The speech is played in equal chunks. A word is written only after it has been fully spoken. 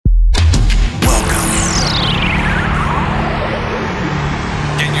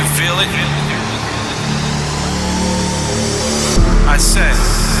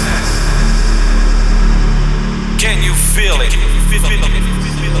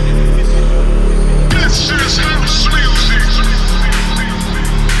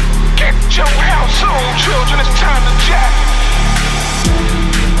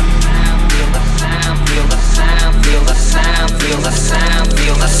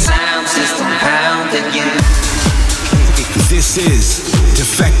This is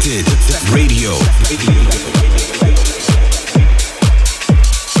Defected Radio.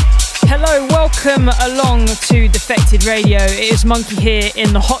 Hello, welcome along to Defected Radio. It is Monkey here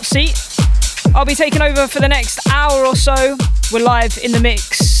in the hot seat. I'll be taking over for the next hour or so. We're live in the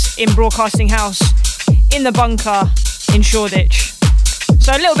mix in Broadcasting House, in the bunker in Shoreditch.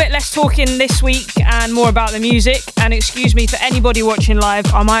 So a little bit less talking this week and more about the music. And excuse me for anybody watching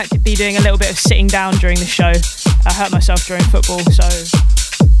live, I might be doing a little bit of sitting down during the show. I hurt myself during football, so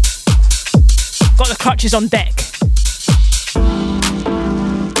got the crutches on deck.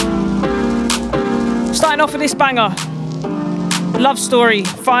 Starting off with this banger, Love Story,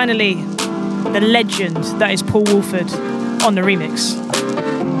 finally, the legend that is Paul Woolford on the remix.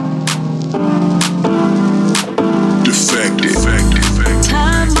 Defected.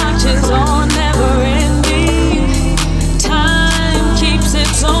 Time marches on, never ending. Time keeps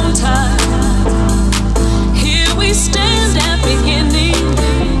its own time. Here we stand at beginning,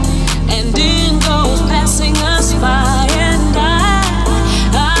 and in goes passing us by. And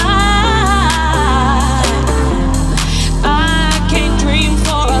I can't dream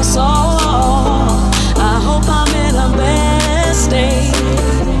for us all. I hope I'm in a better state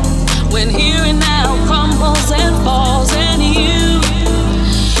when here and now crumbles and falls, and you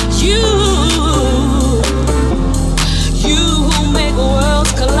who make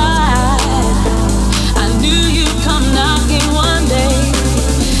worlds collide. I knew you'd come knocking one day,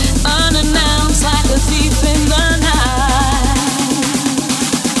 unannounced like a thief in the night.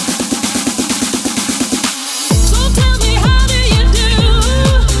 So tell me, how do you do?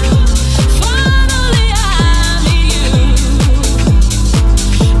 Finally I meet you.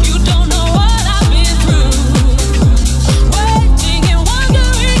 You don't know what I've been through, waiting and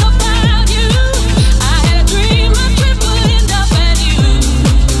wondering about you. I had a dream my trip would end up at you,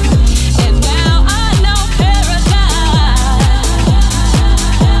 and now I know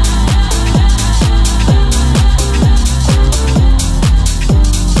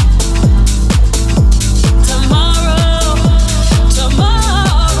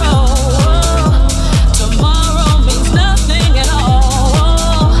Tomorrow means nothing at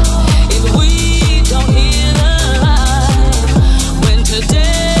all if we don't hear the line. When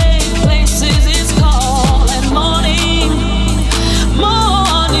today places its call, and morning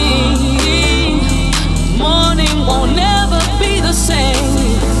won't never be the same.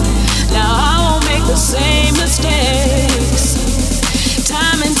 Now I won't make the same mistakes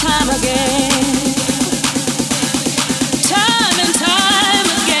time and time again. Time and time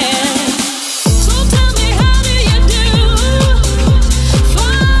again. So tell me, how do you do?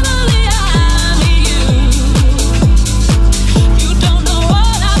 Finally I meet you. You don't know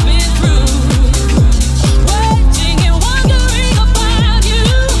what I've been through, waiting and wondering about you.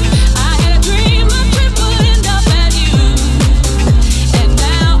 I had a dream my trip would end up at you, and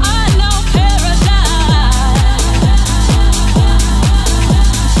now I know paradise.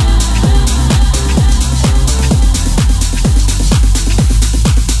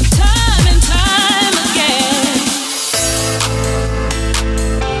 Time and time again.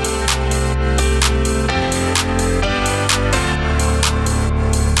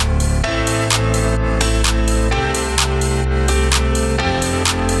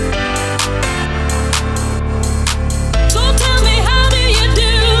 So tell me, how do you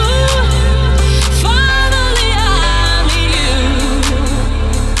do? Finally I meet you.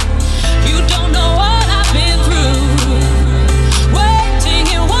 You don't know what I've been through, waiting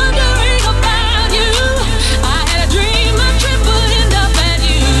and wondering about you. I had a dream my trip would end up at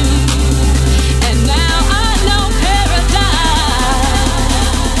you, and now I know paradise.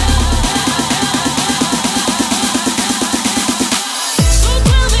 So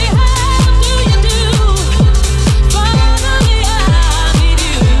tell me, how do you do? Finally I meet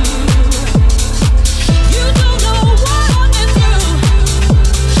you. You don't know what I've been through,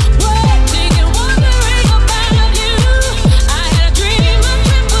 waiting and wondering about you. I had a dream my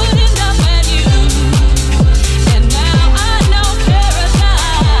trip would end up at you, and now I know paradise.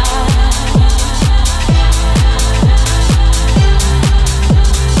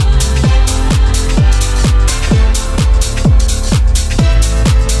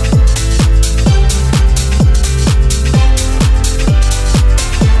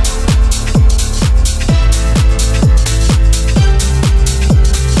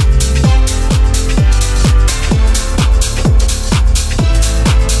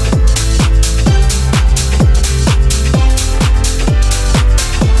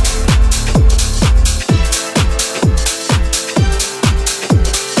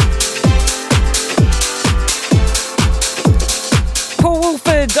 Paul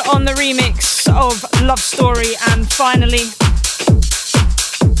Woolford on the remix of Love Story, and finally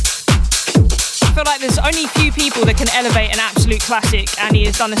feel like there's only few people that can elevate an absolute classic, and he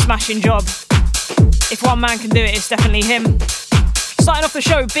has done a smashing job. If one man can do it, it's definitely him. Starting off the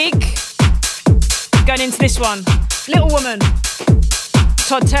show big, going into this one, Little Woman,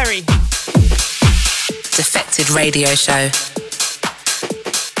 Todd Terry. Defected Radio Show.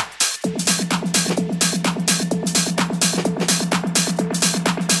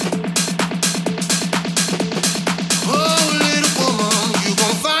 Oh, little woman, you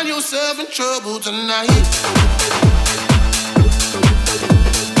gon' find yourself in trouble tonight.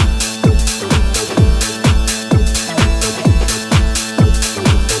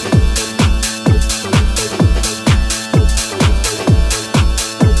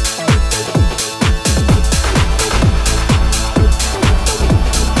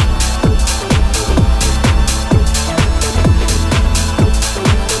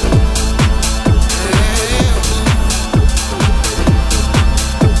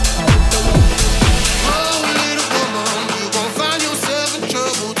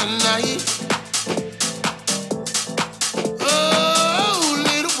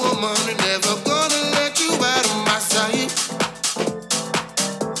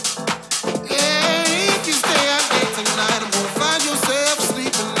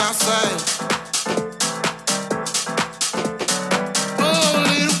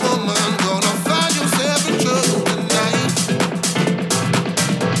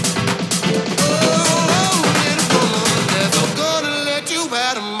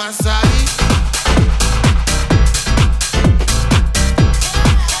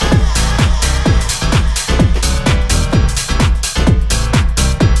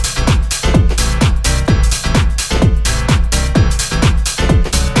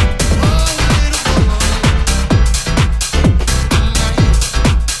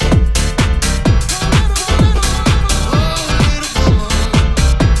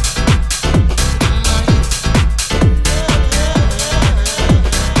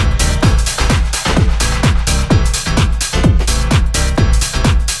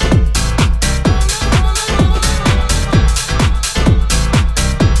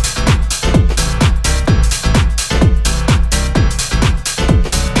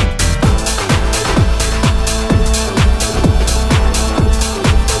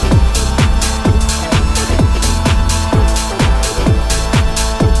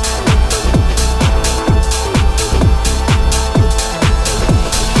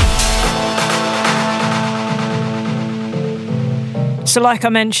 So like I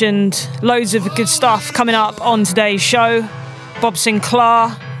mentioned, loads of good stuff coming up on today's show. Bob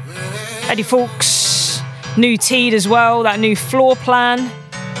Sinclair, Eddie Fawkes, new Teed as well, that new Floor Plan.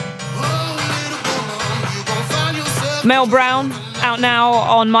 Mel Brown, out now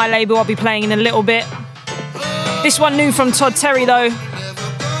on my label, I'll be playing in a little bit. This one new from Todd Terry though,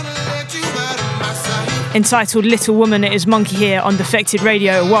 entitled Little Woman. It is Monkey here on Defected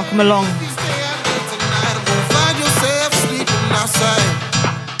Radio. Welcome along.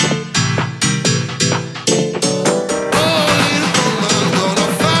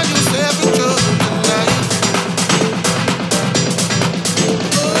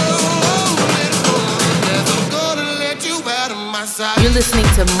 You're listening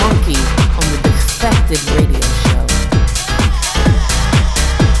to Monkey on the Defected Radio Show.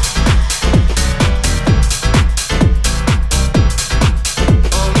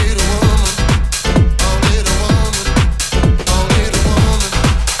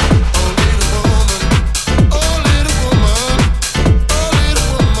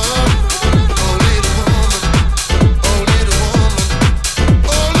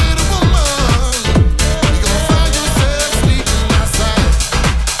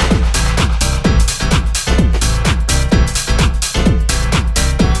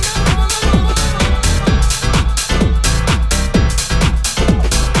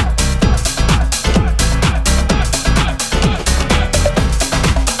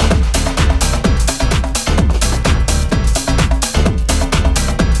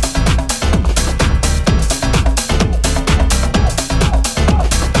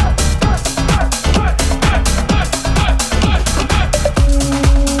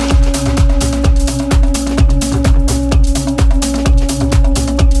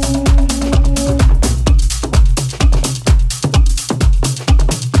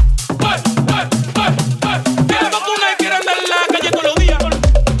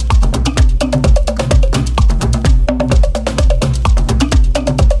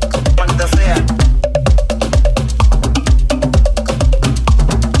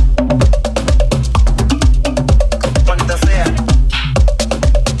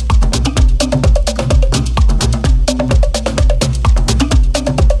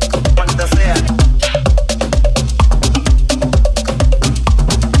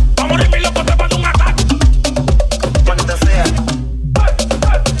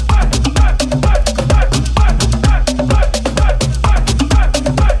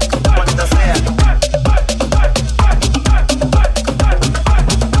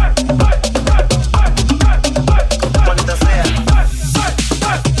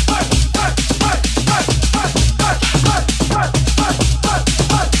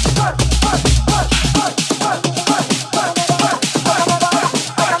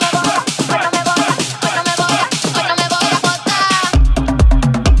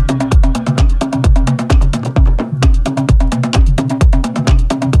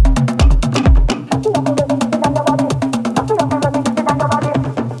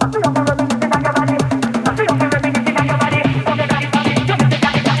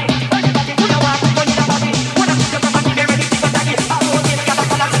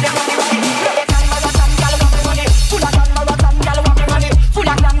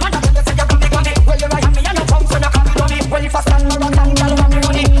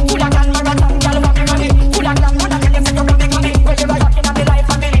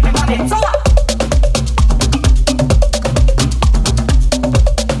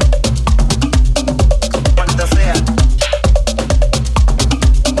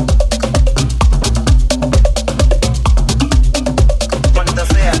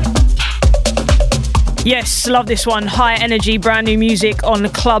 Yes, love this one. High energy, brand new music on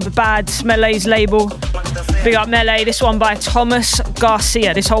Club Bad, Melee's label. Big up Melee. This one by Thomas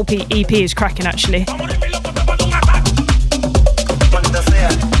Garcia. This whole EP is cracking, actually.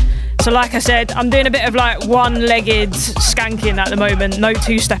 So like I said, I'm doing a bit of like one-legged skanking at the moment. No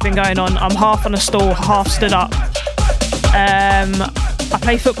two-stepping going on. I'm half on a stool, half stood up. I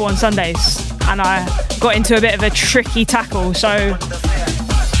play football on Sundays and I got into a bit of a tricky tackle. So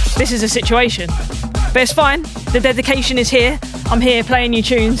this is a situation. But it's fine. The dedication is here. I'm here playing you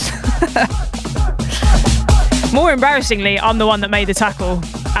tunes. More embarrassingly, I'm the one that made the tackle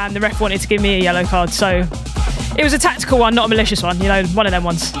and the ref wanted to give me a yellow card. So it was a tactical one, not a malicious one. You know, one of them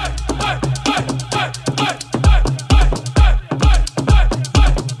ones.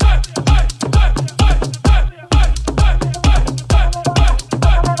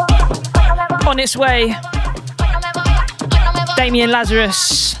 On its way, Damien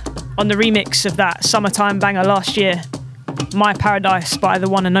Lazarus on the remix of that summertime banger last year, My Paradise by the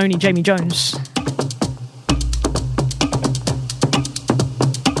one and only Jamie Jones.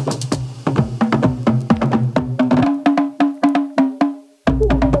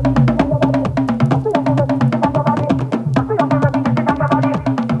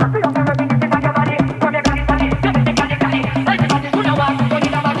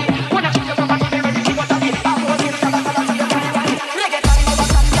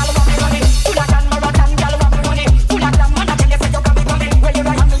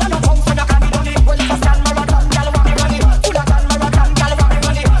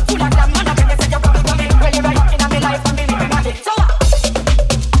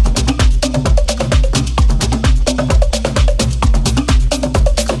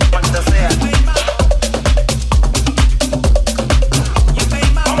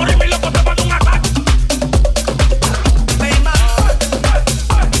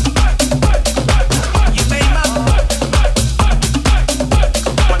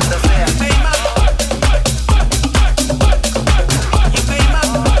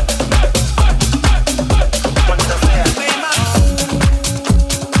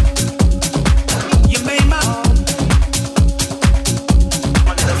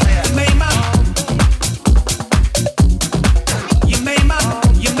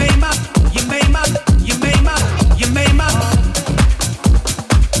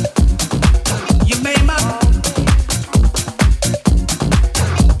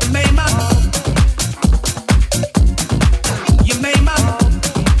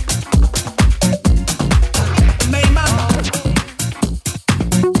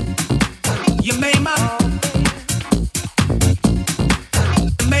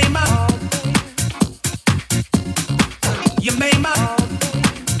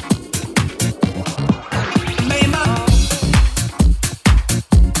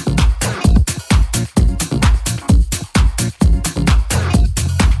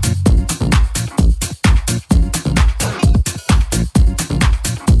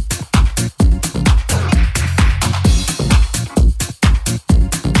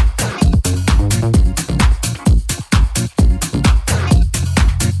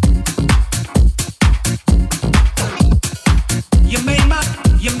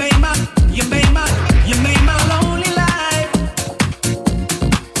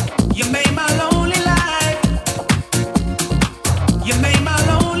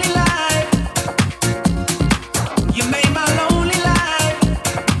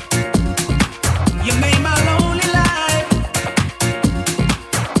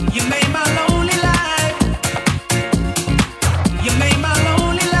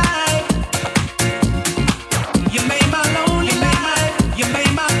 You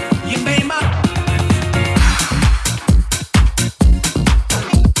made my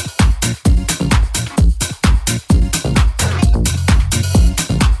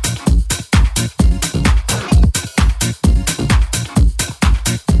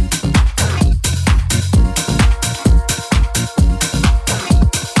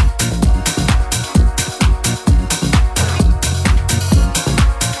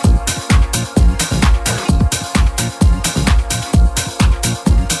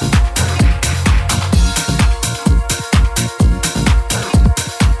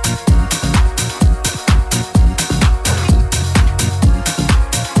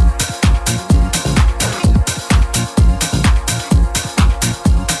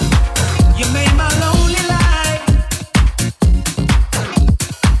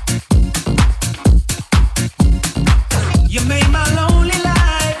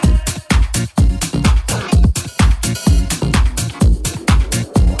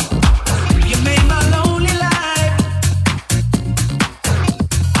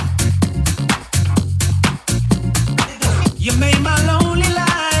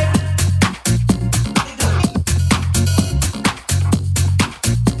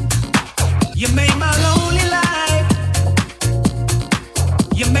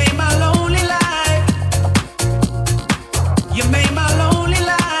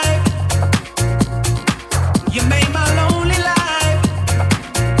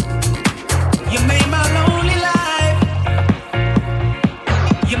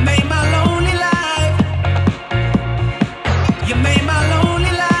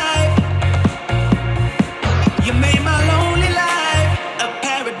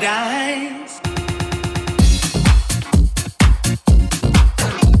paradise.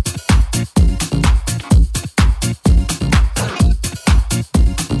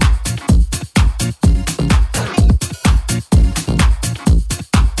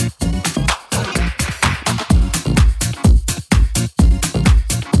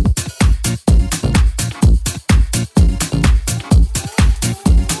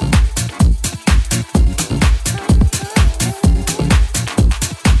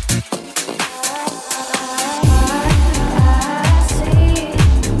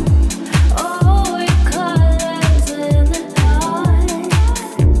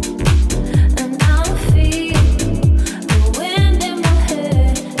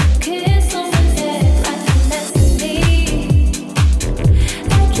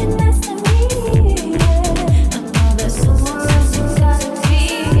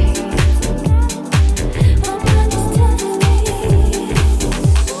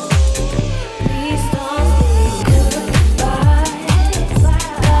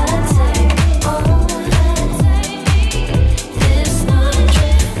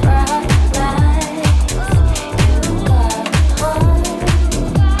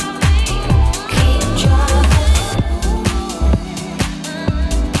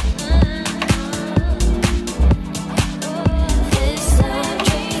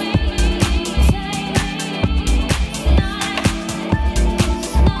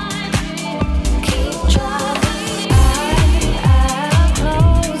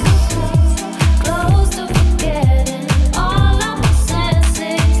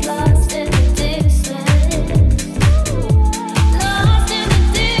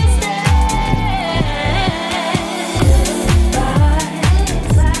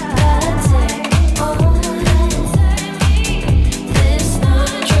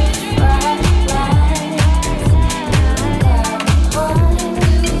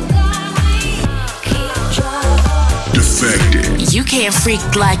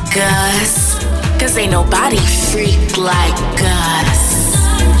 Freak like us, cause ain't nobody freak like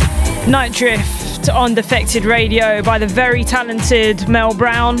us. Night Drift on Defected Radio by the very talented Mel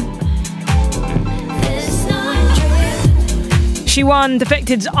Brown. She won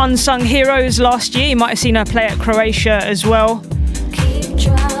Defected's Unsung Heroes last year. You might have seen her play at Croatia as well.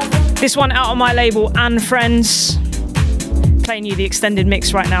 This one out on my label and Friends. Playing you the extended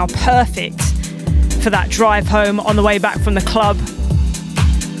mix right now. Perfect for that drive home on the way back from the club.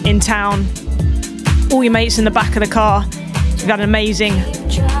 In town, all your mates in the back of the car, you've had an amazing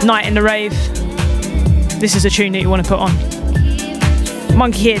night in the rave. This is a tune that you want to put on.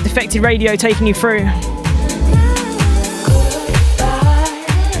 Monkey here, Defected Radio, taking you through.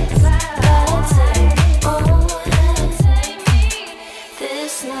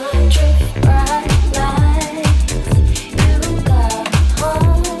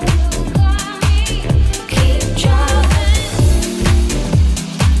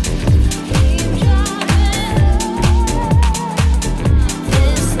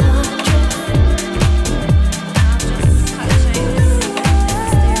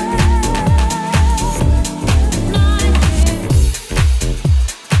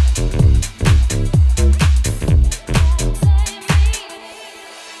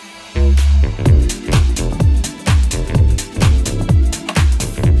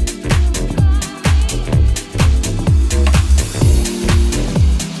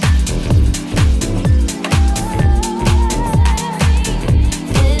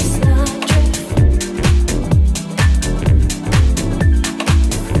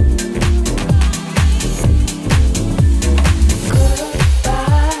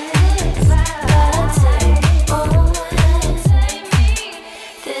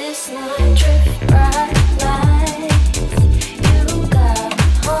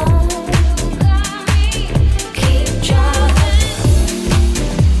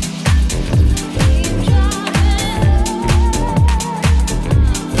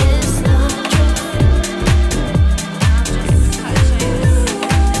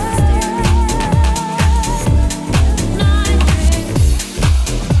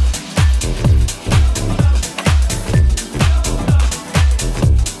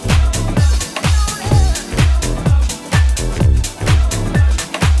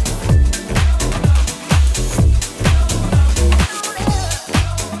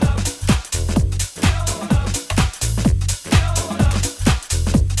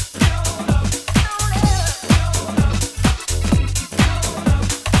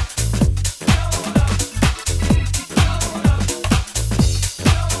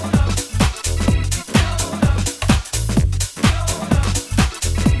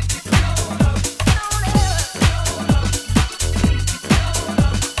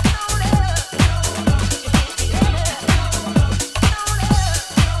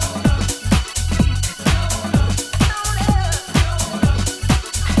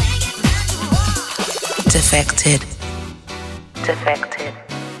 Defected. Defected.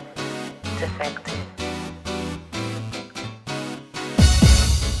 Defected.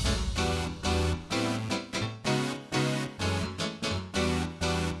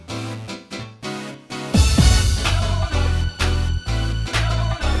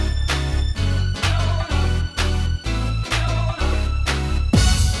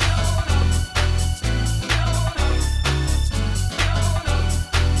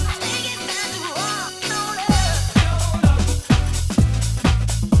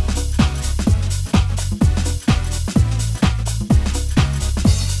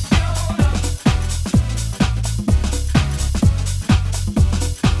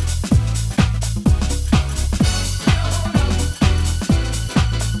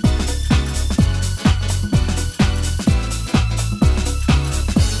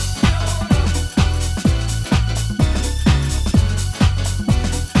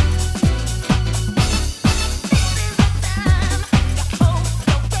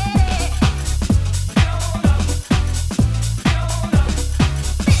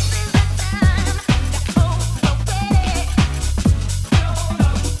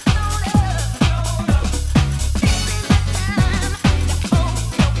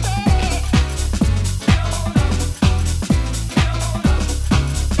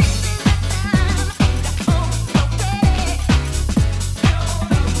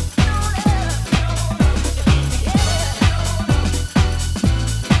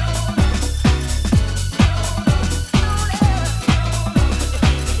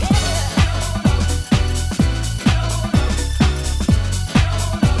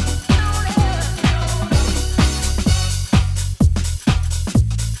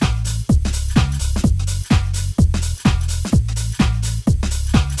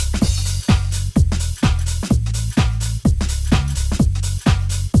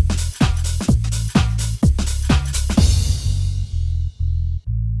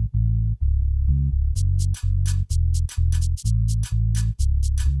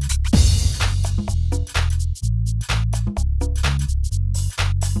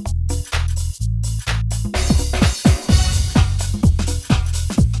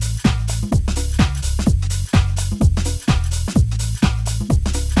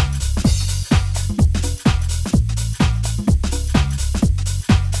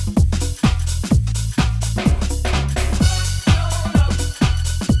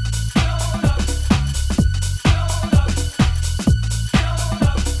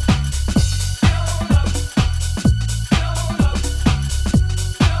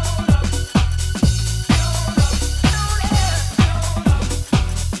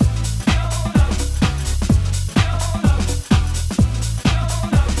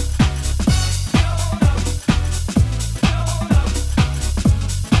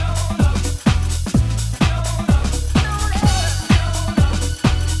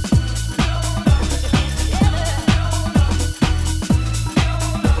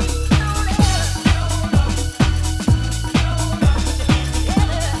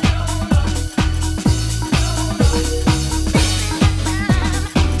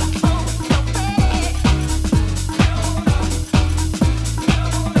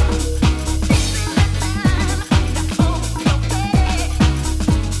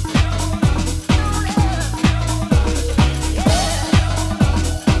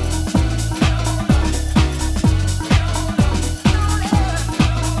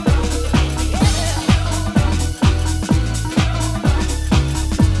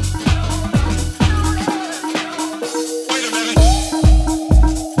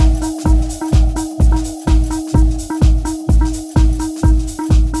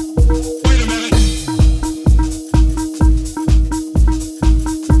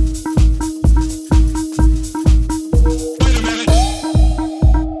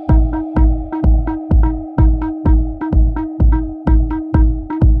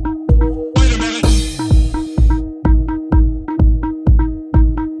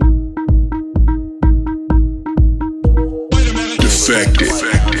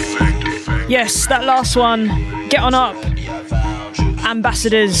 Yes, that last one, Get On Up,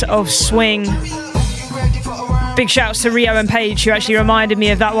 Ambassadors of Swing. Big shouts to Rio and Paige, who actually reminded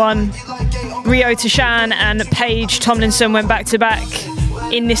me of that one. Rio Tashan and Paige Tomlinson went back to back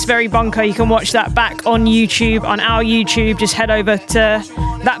in this very bunker. You can watch that back on YouTube, on our YouTube. Just head over to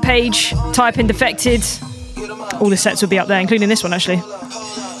that page, type in Defected. All the sets will be up there, including this one actually.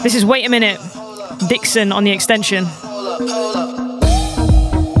 This is Wait a Minute, Dixon on the extension.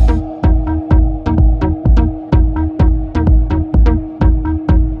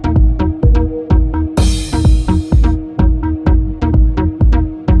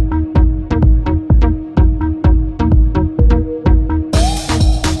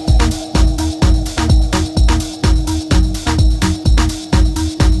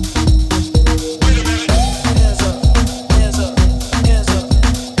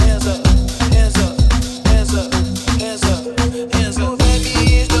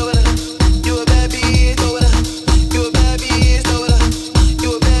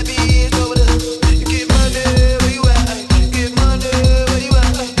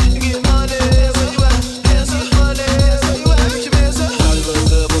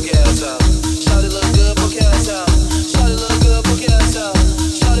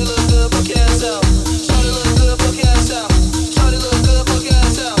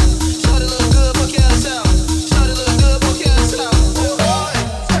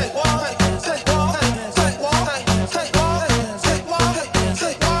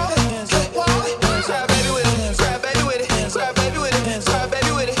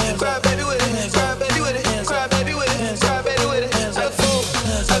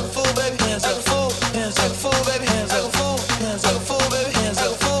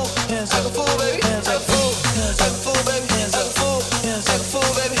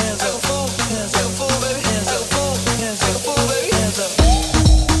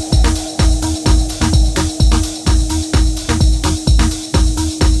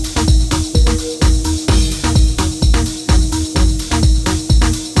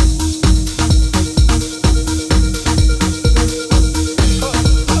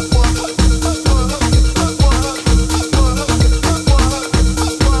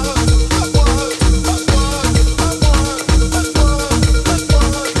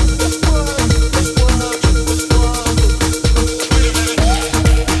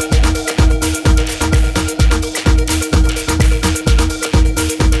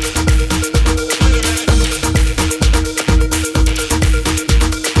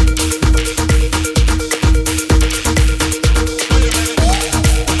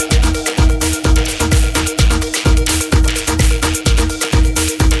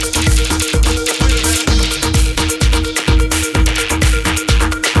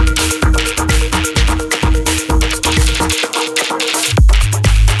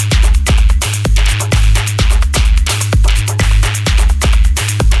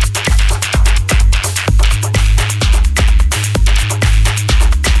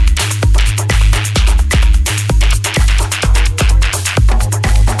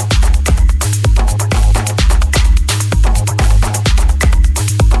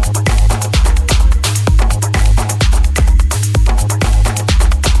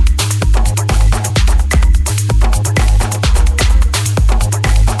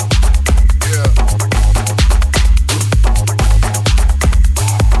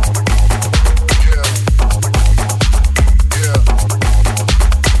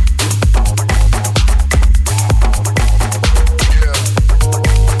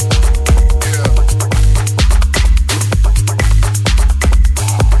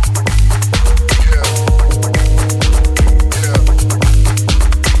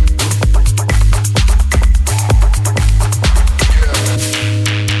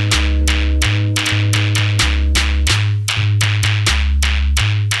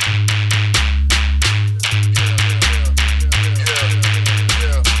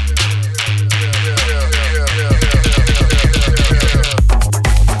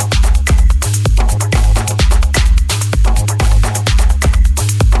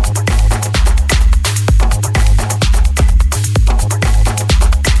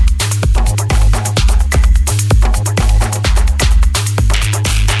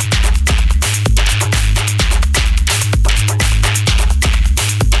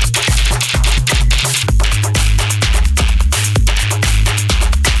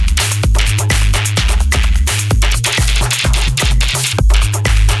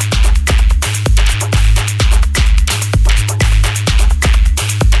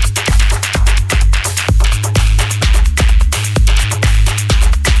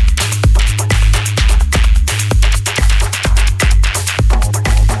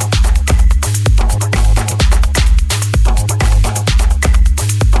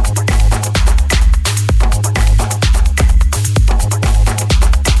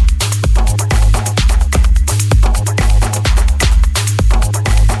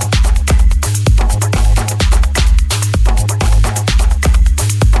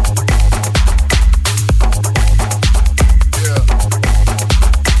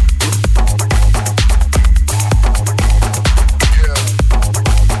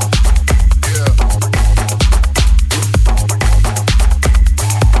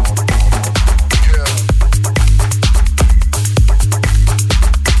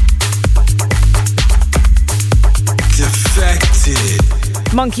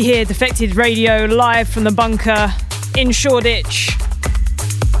 Monkey here, Defected Radio, live from the bunker in Shoreditch.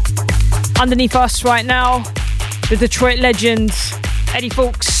 Underneath us right now, the Detroit legend Eddie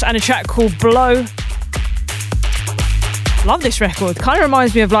Fawkes and a track called Blow. Love this record. Kind of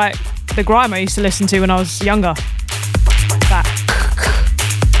reminds me of like the grime I used to listen to when I was younger. That.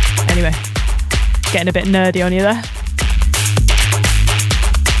 Anyway, getting a bit nerdy on you there.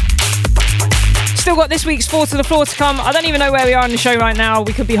 Still got this week's 4 to the Floor to come. I don't even know where we are on the show right now.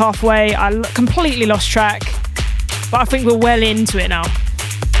 We could be halfway. I completely lost track, but I think we're well into it now.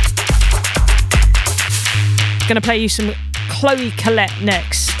 Gonna play you some Chloe Collette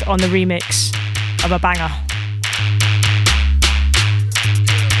next on the remix of a banger.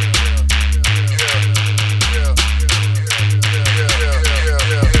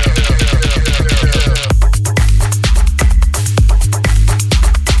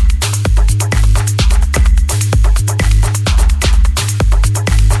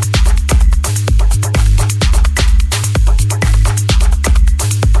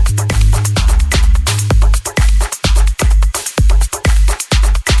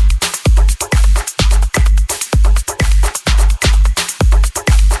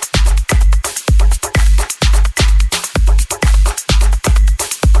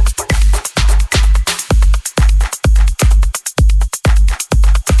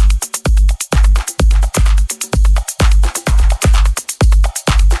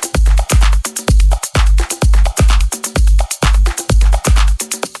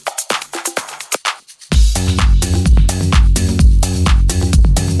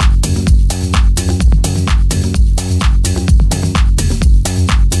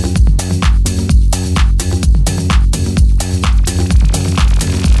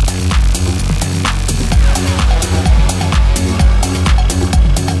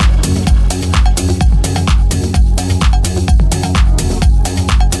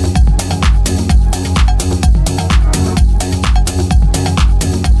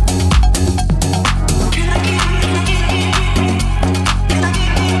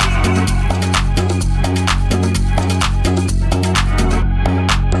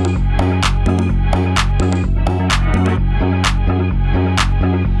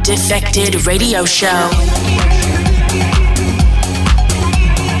 Defected Radio Show.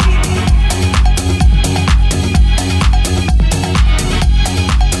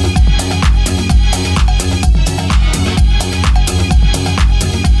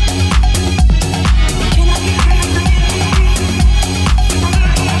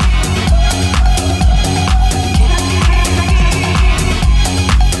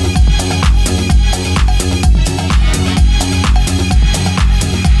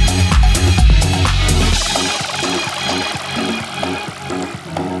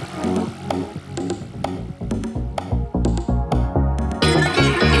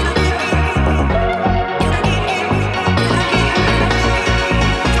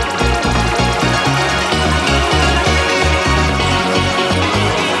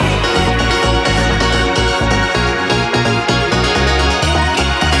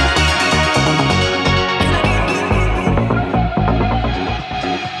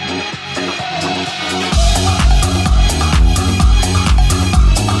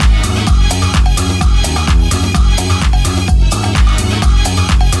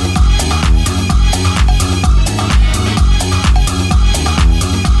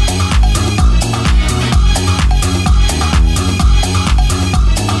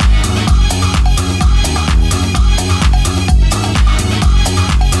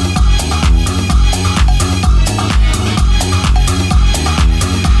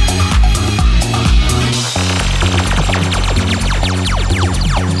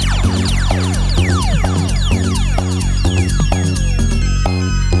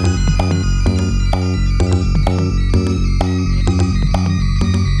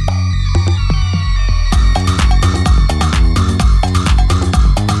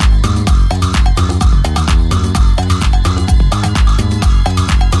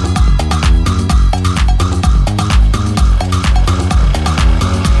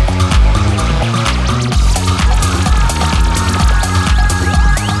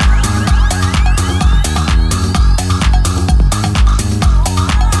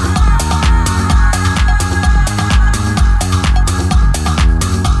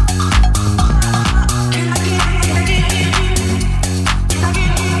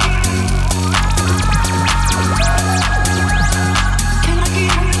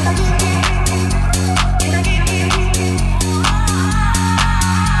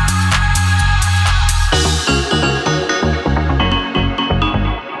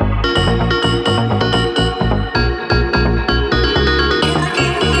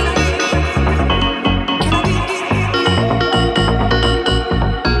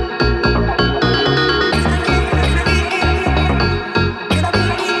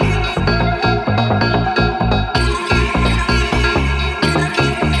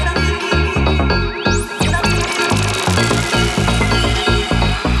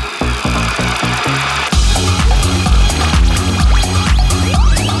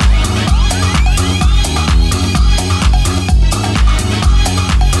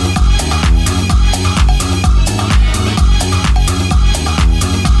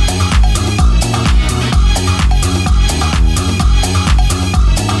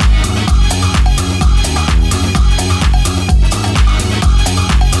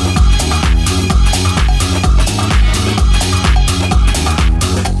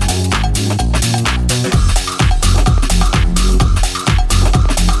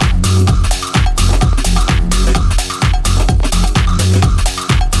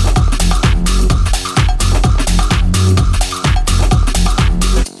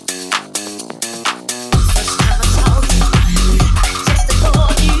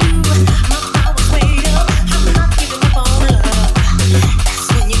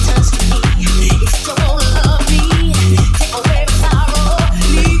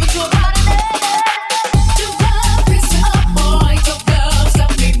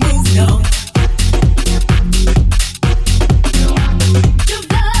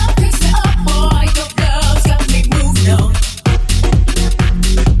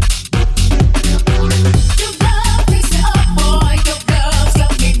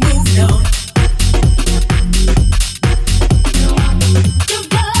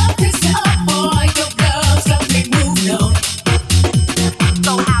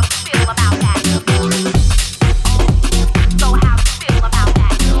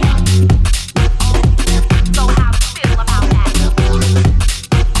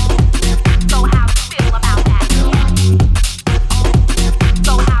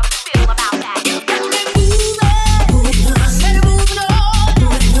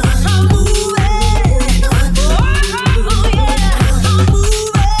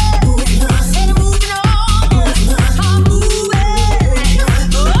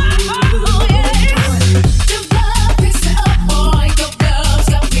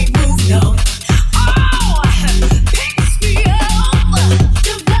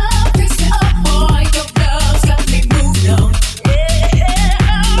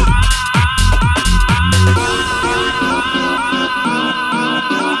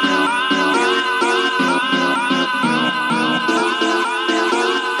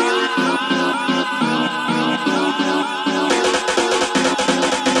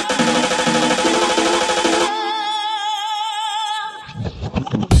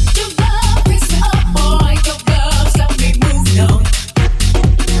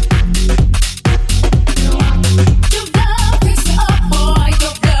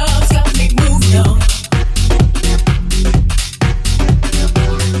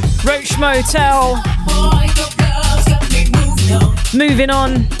 Hotel. Moving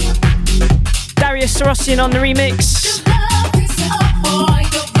on. Darius Sarosian on the remix.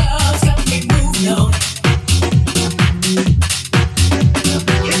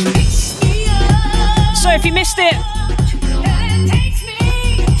 So if you missed it,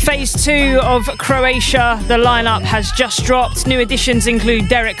 Phase 2 of Croatia, the lineup has just dropped. New additions include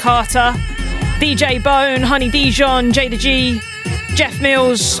Derek Carter, DJ Bone, Honey Dijon, Jada G, Jeff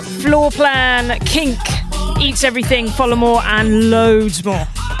Mills, Floor Plan, Kink, Eats Everything, Follow More, and loads more.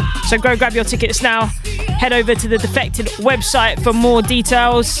 So go grab your tickets now. Head over to the Defected website for more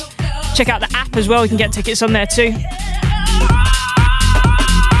details. Check out the app as well, you can get tickets on there too.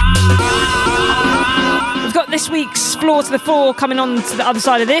 We've got this week's Floor to the Floor coming on to the other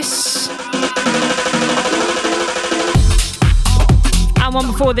side of this. And one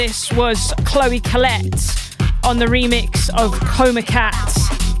before this was Chloe Collette on the remix of Coma Cat.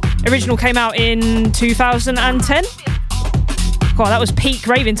 Original came out in 2010. God, that was peak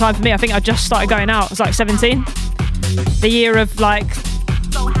raving time for me. I think I just started going out. I was like 17. The year of like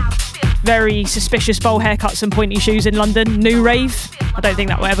very suspicious bowl haircuts and pointy shoes in London. New rave. I don't think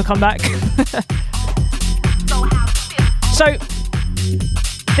that will ever come back. So,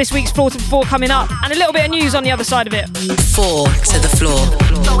 this week's 4 to 4 coming up, and a little bit of news on the other side of it. 4 to the floor.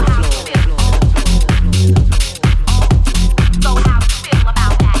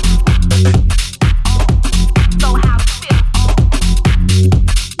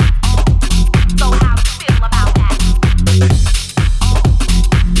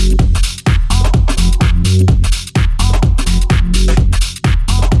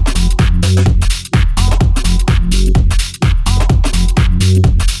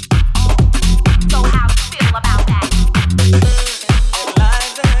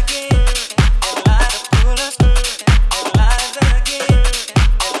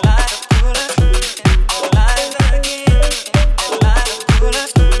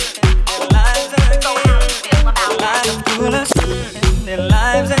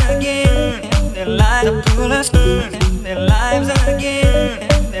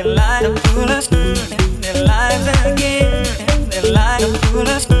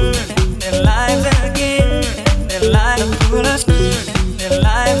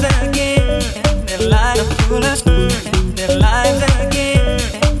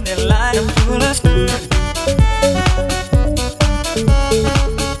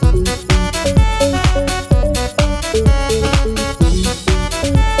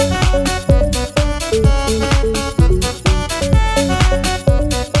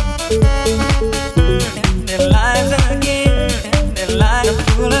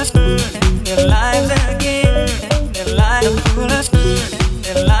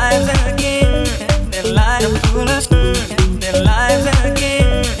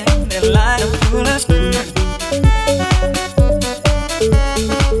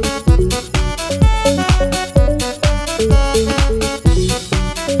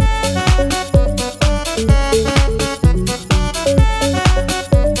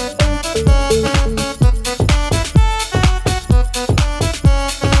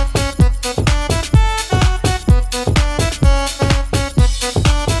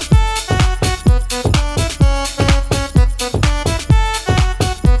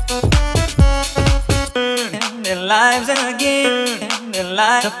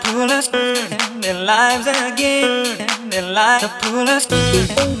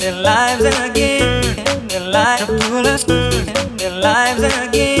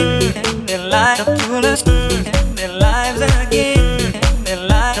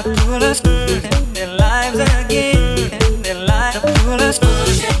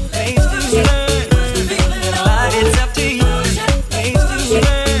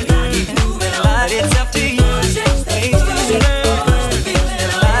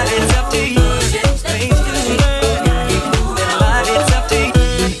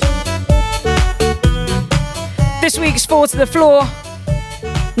 To the floor,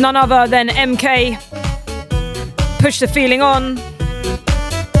 none other than MK. Push the Feeling On.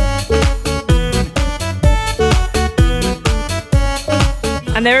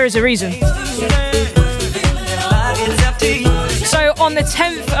 And there is a reason. So on the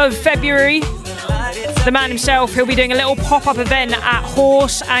 10th of February, the man himself, he'll be doing a little pop-up event at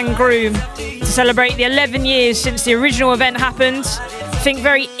Horse and Groom to celebrate the 11 years since the original event happened. Think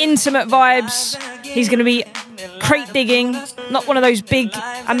very intimate vibes. He's going to be crate digging, not one of those big,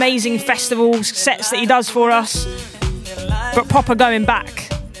 amazing festival sets that he does for us, but proper going back.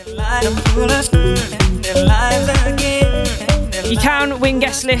 You can win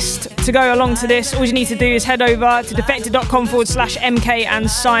guest list to go along to this. All you need to do is head over to defected.com/MK and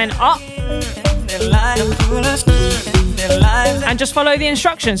sign up. And just follow the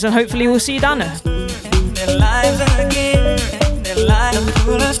instructions and hopefully we'll see you down there.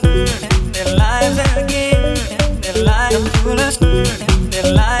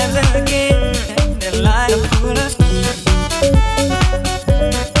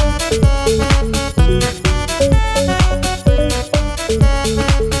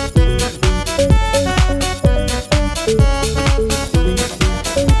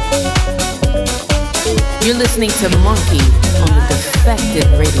 You're listening to Monkey on the Defected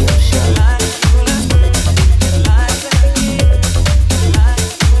Radio Show.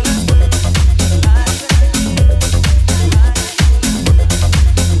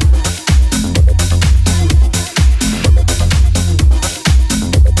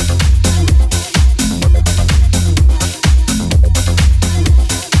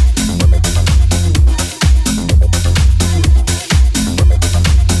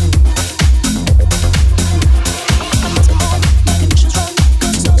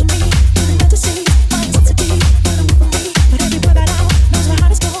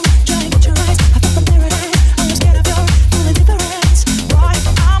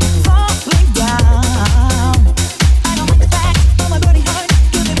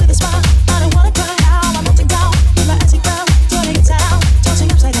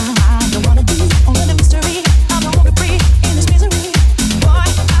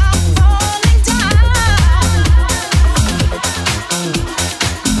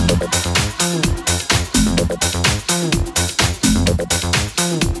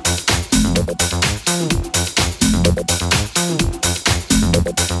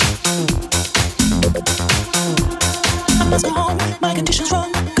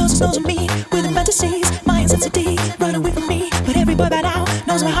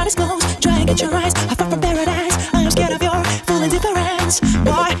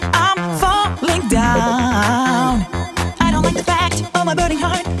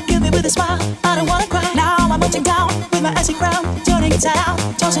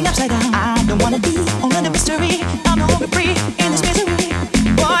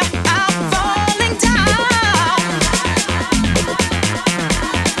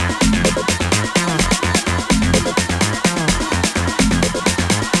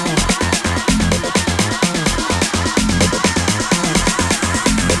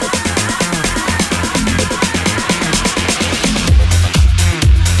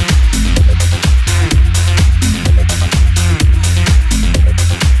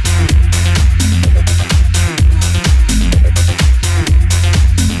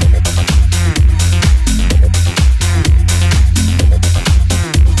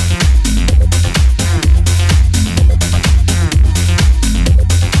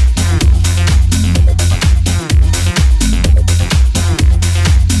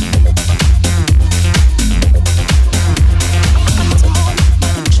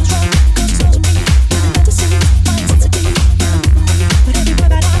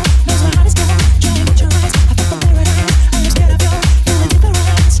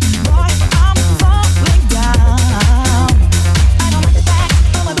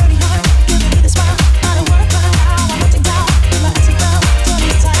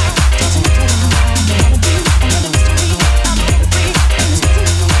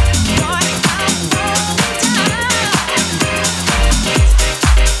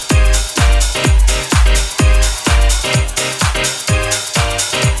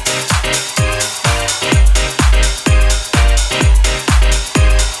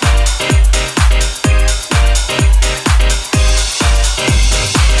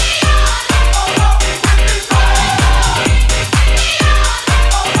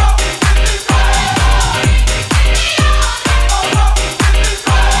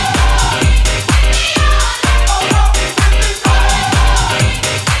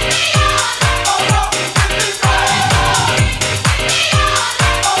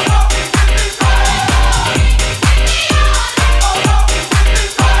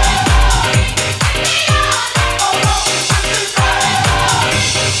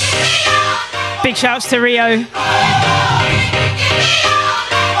 Shouts to Rio.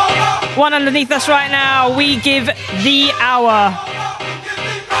 One underneath us right now, we give the hour.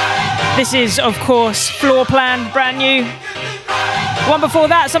 This is, of course, Floor Plan, brand new. One before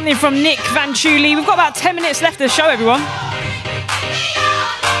that, something from Nick Van Chuli. We've got about 10 minutes left of the show, everyone.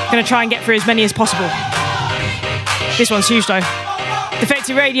 Gonna try and get through as many as possible. This one's huge, though.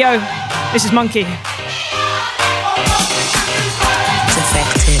 Defected Radio, this is Monkey.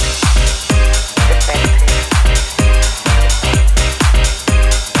 Defected.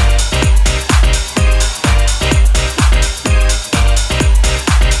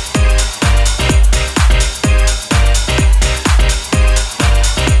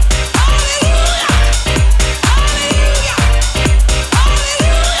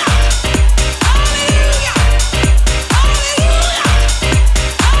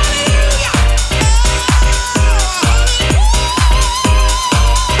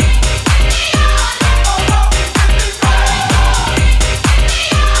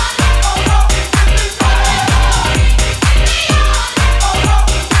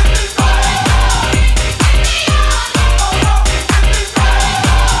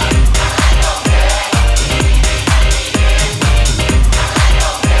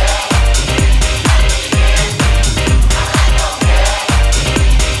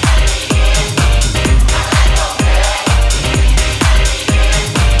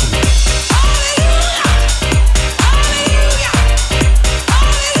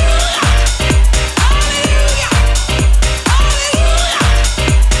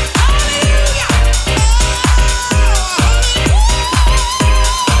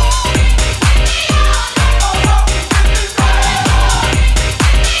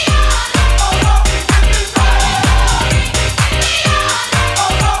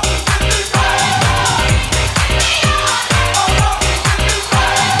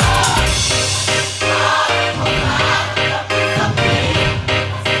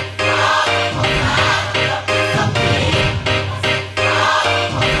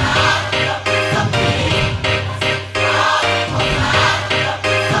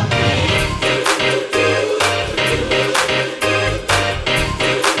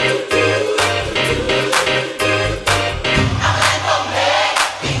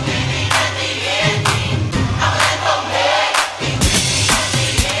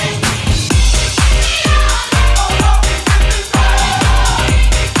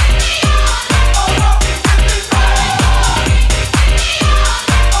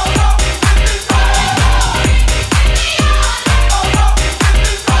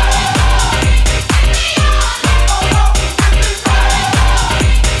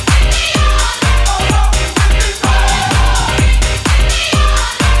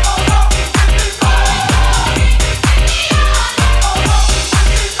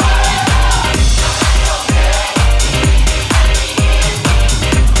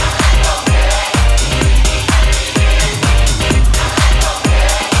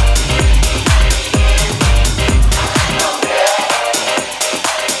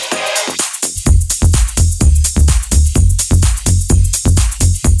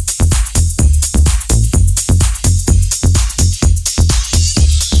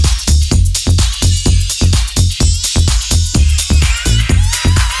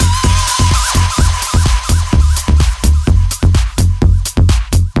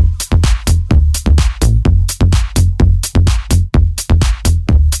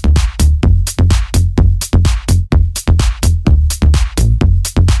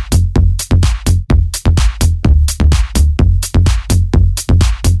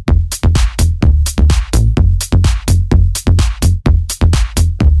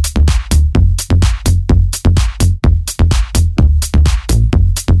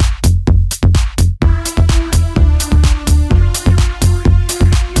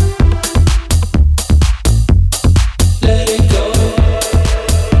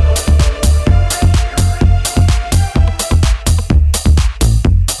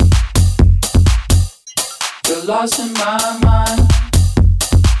 lost in my mind.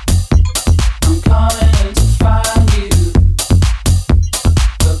 I'm coming in to find you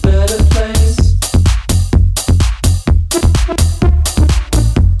a better place.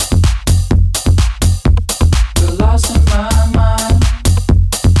 You're lost in my mind.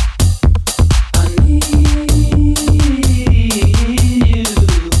 I need you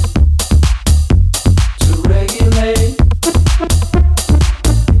to regulate.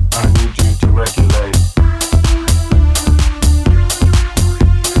 I need you to regulate.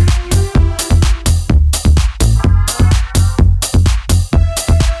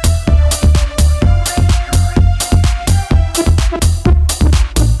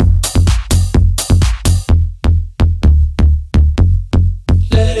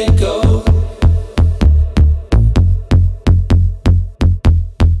 Let it go.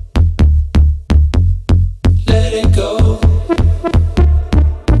 Let it go.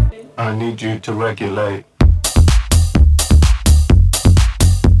 I need you to regulate.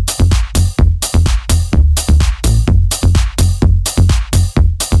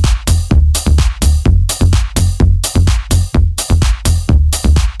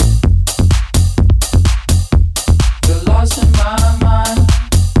 You're lost in my mind.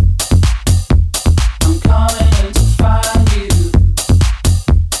 I'm coming in to find you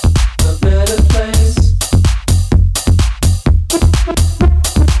a better place.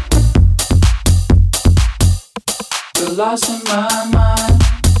 You're lost in my mind.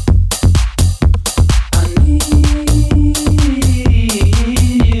 I need you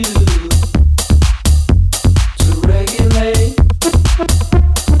to regulate.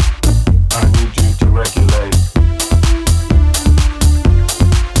 I need you to regulate.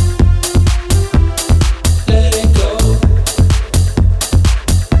 Let it go.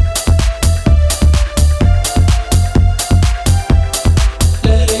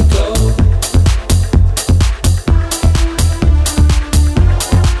 Let it go.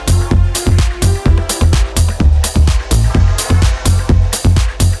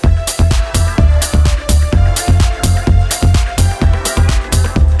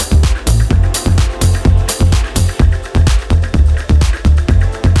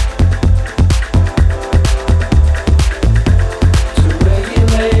 To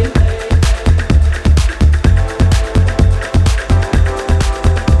regulate.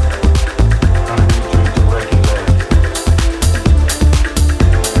 I need you to regulate.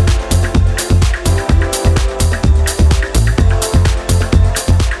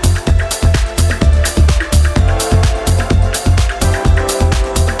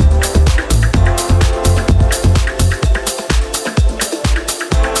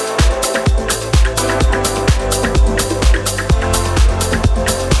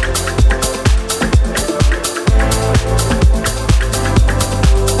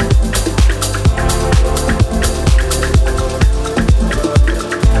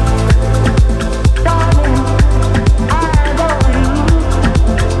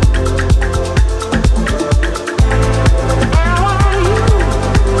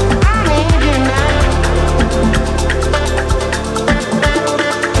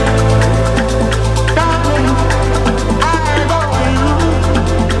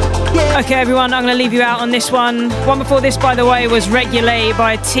 Okay, everyone, I'm going to leave you out on this one. One before this, by the way, was Regulate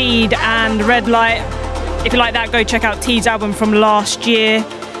by Teed and Red Light. If you like that, go check out Teed's album from last year,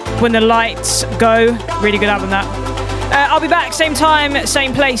 When the Lights Go. Really good album, that. I'll be back same time,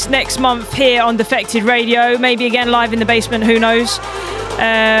 same place next month here on Defected Radio. Maybe again live in the basement, who knows.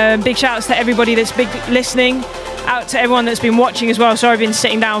 Big shouts to everybody that's big listening. Out to everyone that's been watching as well. Sorry I've been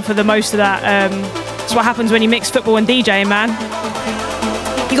sitting down for the most of that. That's what happens when you mix football and DJing, man.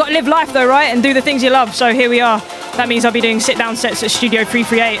 You got to live life though, right? And do the things you love. So here we are. That means I'll be doing sit-down sets at Studio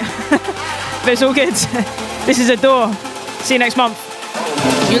 338. But it's all good. This is Adore. See you next month.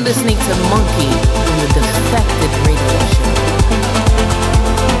 You're listening to Monkey